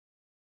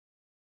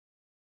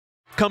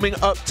Coming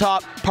up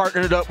top,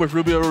 partnered up with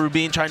Rubio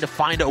Rubin, trying to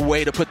find a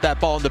way to put that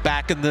ball in the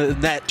back of the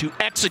net to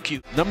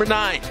execute. Number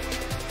 9,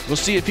 we'll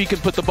see if he can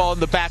put the ball in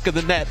the back of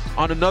the net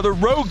on another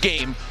road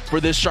game for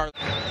this Charlotte.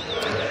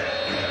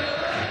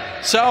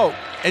 So,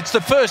 it's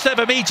the first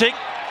ever meeting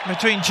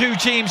between two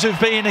teams who've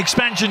been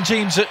expansion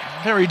teams at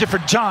very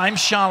different times.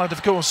 Charlotte,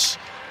 of course,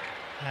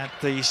 at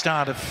the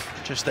start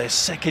of just their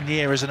second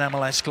year as an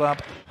MLS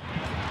club.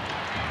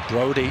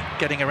 Brody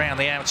getting around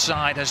the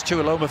outside, has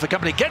Tuiloma for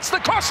company, gets the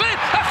cross in,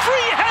 a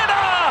free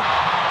header!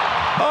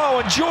 Oh,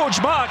 and George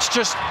Marks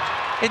just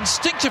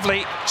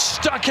instinctively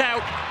stuck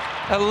out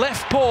a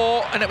left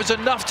paw, and it was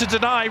enough to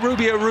deny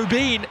Rubio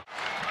Rubin.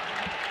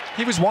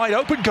 He was wide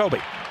open,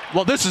 Kobe.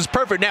 Well, this is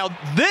perfect. Now,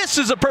 this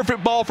is a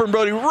perfect ball from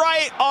Brody,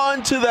 right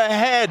onto the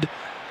head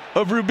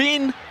of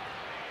Rubin.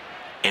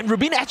 And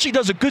Rubin actually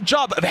does a good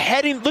job of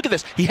heading. Look at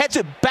this. He heads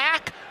it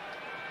back,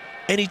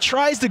 and he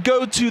tries to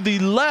go to the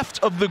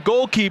left of the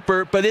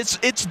goalkeeper, but it's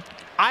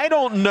I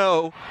don't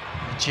know.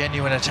 A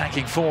genuine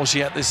attacking force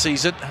yet this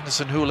season.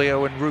 Anderson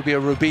Julio and Rubio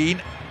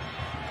Rubin.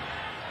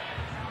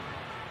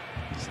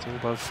 Still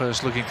both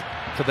first looking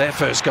for their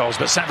first goals,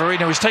 but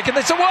Savarino has taken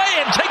this away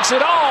and takes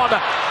it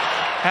on.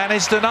 And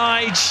is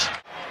denied.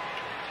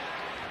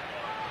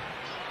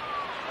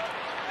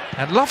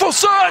 And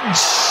Lofelson!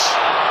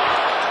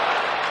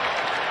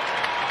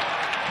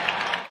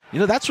 You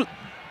know, that's what,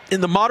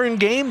 in the modern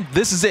game,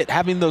 this is it,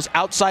 having those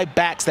outside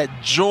backs that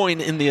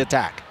join in the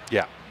attack.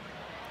 Yeah.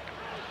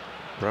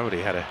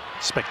 Brody had a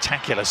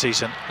spectacular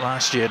season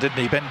last year, didn't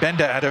he? Ben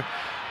Bender had a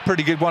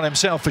pretty good one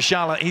himself for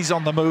Charlotte. He's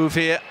on the move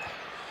here.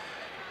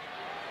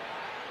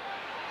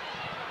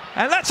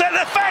 And that's a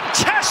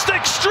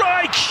fantastic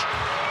strike!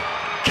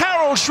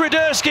 Karol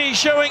Swiderski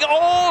showing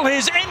all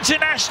his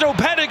international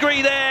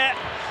pedigree there.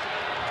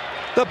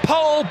 The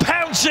pole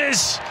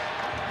pounces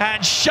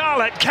and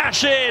Charlotte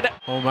cash in.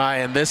 Oh my,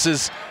 and this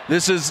is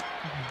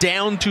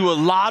down to a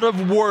lot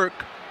of work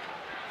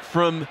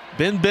from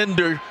Ben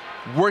Bender,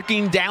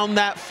 working down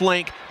that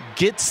flank,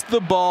 gets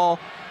the ball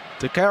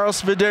to Karol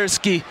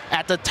Swiderski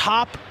at the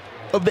top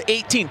of the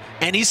 18,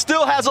 and he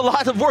still has a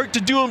lot of work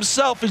to do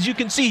himself. As you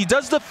can see, he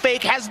does the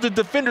fake, has the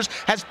defenders,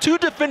 has 2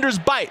 defenders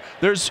bite.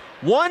 There's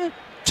 1,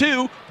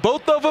 2,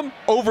 both of them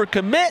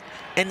overcommit,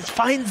 and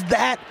finds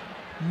that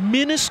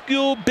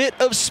minuscule bit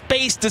of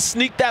space to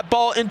sneak that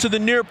ball into the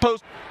near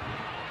post.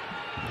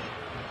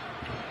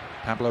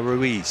 Pablo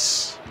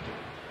Ruiz.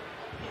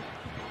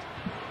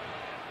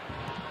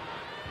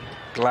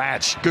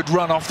 Glad, good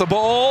run off the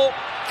ball.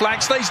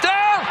 Flag stays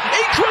down,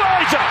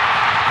 equalizer!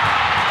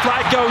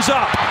 Flag goes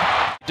up.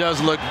 It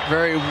does look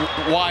very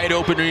wide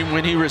open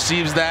when he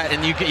receives that,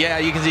 and you can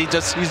see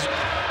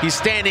he's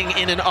standing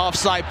in an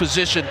offside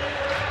position.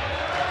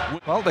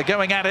 Well, they're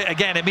going at it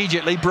again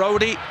immediately.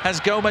 Brody has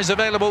Gomez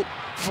available,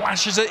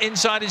 flashes it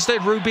inside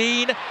instead.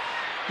 Rubin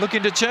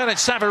looking to turn it.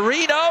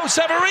 Savarino!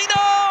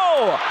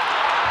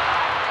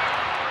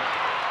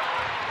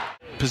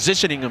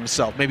 Positioning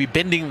himself, maybe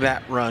bending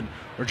that run,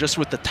 or just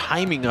with the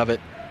timing of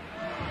it.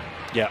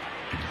 Yeah.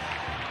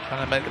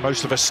 Trying to make the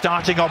most of a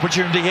starting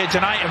opportunity here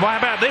tonight. And why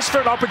about this for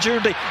an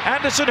opportunity?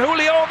 Anderson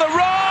Julio on the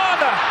run!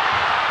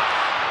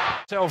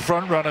 Tell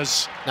front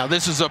runners. Now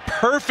this is a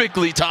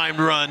perfectly timed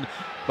run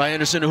by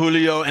Anderson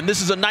Julio, and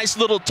this is a nice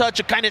little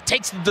touch. It kind of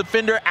takes the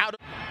defender out.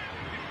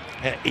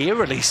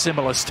 Eerily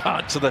similar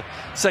start to the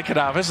second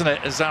half, isn't it?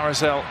 As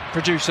RSL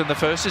produced in the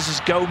first. This is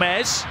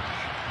Gomez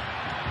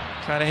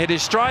trying to hit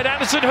his stride.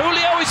 Anderson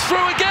Julio is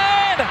through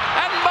again,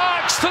 and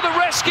Marks to the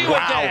rescue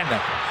again.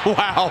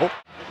 Wow.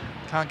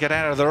 Can't get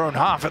out of their own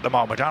half at the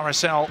moment.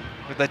 RSL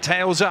with their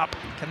tails up.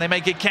 Can they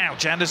make it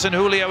count? Anderson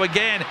Julio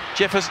again.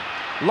 Jefferson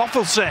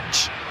Lofelson.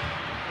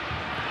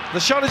 The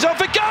shot is off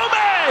for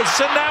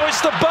Gomez, and now it's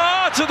the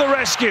bar to the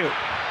rescue.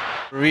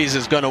 Ruiz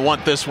is going to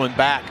want this one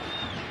back.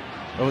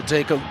 We'll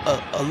take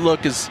a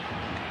look as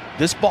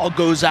this ball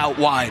goes out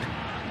wide.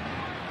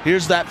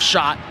 Here's that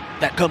shot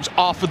that comes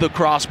off of the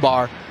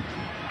crossbar.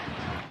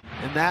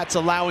 And that's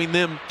allowing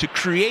them to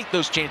create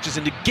those chances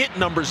and to get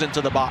numbers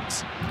into the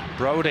box.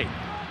 Brody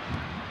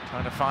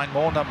trying to find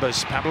more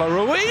numbers. Pablo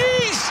Ruiz!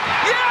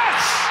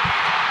 Yes!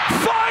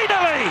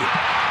 Finally!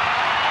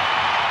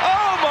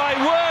 Oh my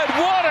word,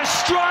 what a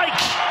strike!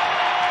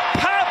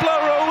 Pablo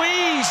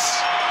Ruiz!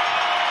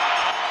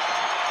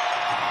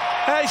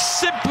 A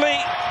simply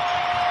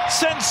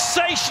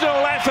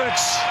sensational effort.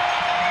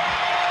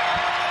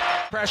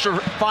 Pressure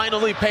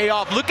finally pay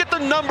off. Look at the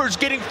numbers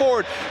getting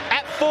forward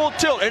at full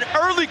tilt. An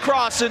early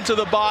cross into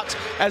the box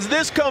as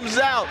this comes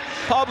out.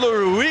 Pablo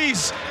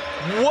Ruiz,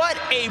 what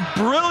a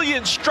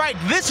brilliant strike.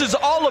 This is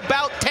all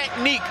about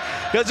technique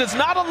because it's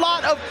not a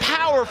lot of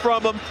power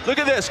from him. Look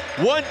at this.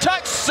 One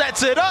touch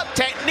sets it up.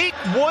 Technique,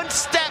 one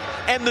step,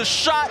 and the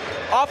shot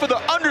off of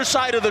the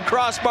underside of the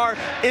crossbar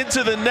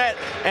into the net.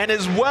 And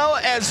as well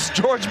as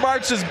George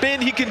Marks has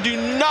been, he can do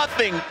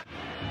nothing.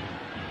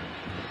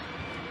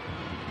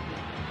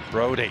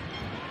 Brody.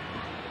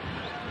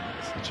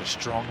 Such a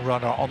strong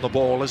runner on the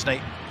ball, isn't he?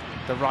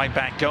 The right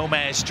back,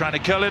 Gomez, trying to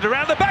curl it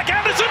around the back.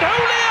 Anderson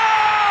Julio!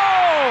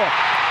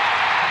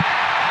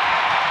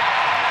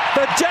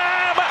 The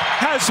down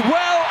has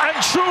well and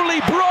truly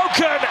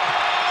broken.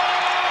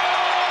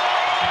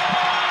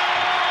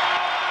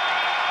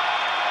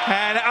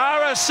 And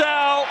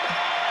RSL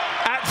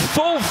at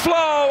full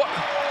flow.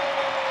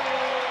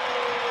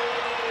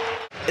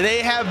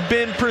 They have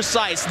been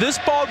precise. This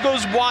ball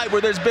goes wide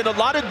where there's been a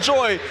lot of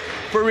joy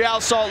for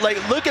Real Salt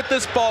Lake. Look at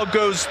this ball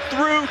goes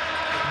through.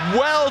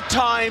 Well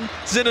timed.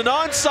 It's in an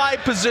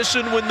onside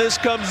position when this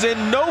comes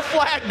in. No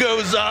flag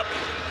goes up.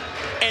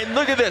 And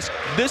look at this.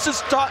 This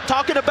is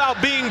talking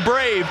about being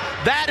brave.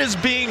 That is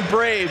being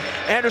brave.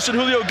 Anderson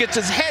Julio gets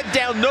his head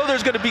down. No,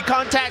 there's going to be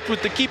contact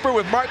with the keeper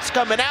with Marks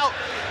coming out.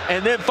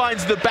 And then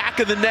finds the back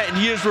of the net. And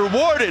he is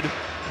rewarded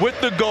with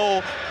the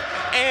goal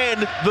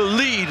and the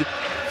lead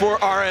for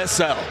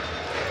RSL.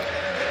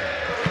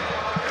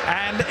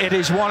 And it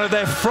is one of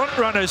their front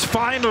runners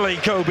finally,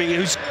 Kobe,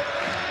 who's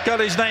got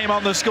his name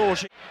on the score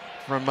sheet.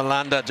 From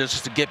Malanda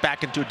just to get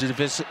back into a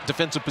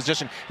defensive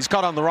position. He's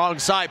caught on the wrong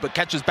side but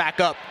catches back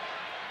up.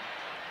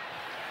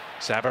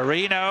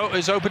 Savarino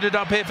has opened it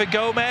up here for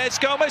Gomez.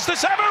 Gomez to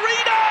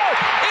Savarino!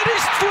 It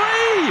is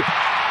 3!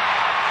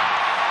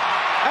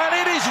 And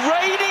it is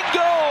raining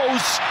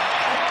goals.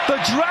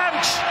 The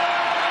drought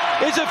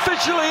is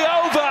officially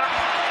over.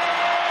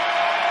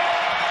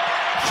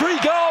 3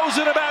 goals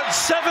in about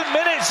 7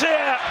 minutes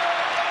here.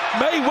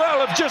 May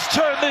well have just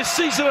turned this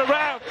season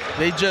around.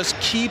 They just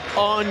keep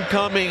on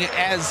coming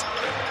as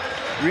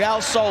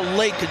Real Salt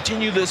Lake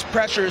continue this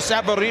pressure.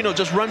 Savarino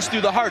just runs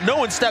through the heart. No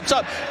one steps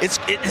up.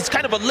 It's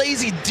kind of a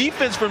lazy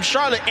defense from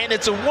Charlotte, and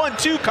it's a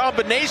 1-2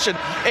 combination.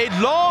 A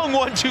long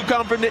 1-2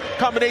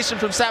 combination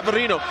from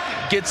Savarino.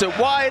 Gets it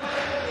wide.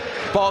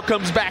 Ball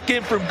comes back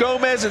in from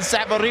Gomez, and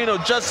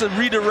Savarino just a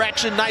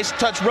redirection. Nice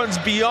touch, runs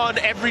beyond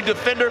every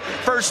defender.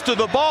 First to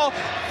the ball.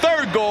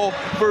 3rd goal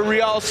for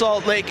Real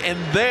Salt Lake, and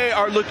they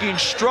are looking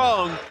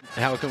strong.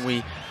 How can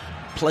we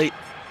play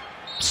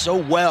so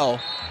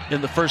well in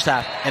the first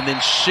half and then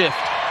shift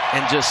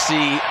and just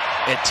see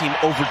a team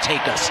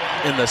overtake us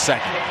in the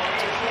second?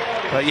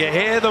 But you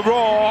hear the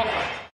roar.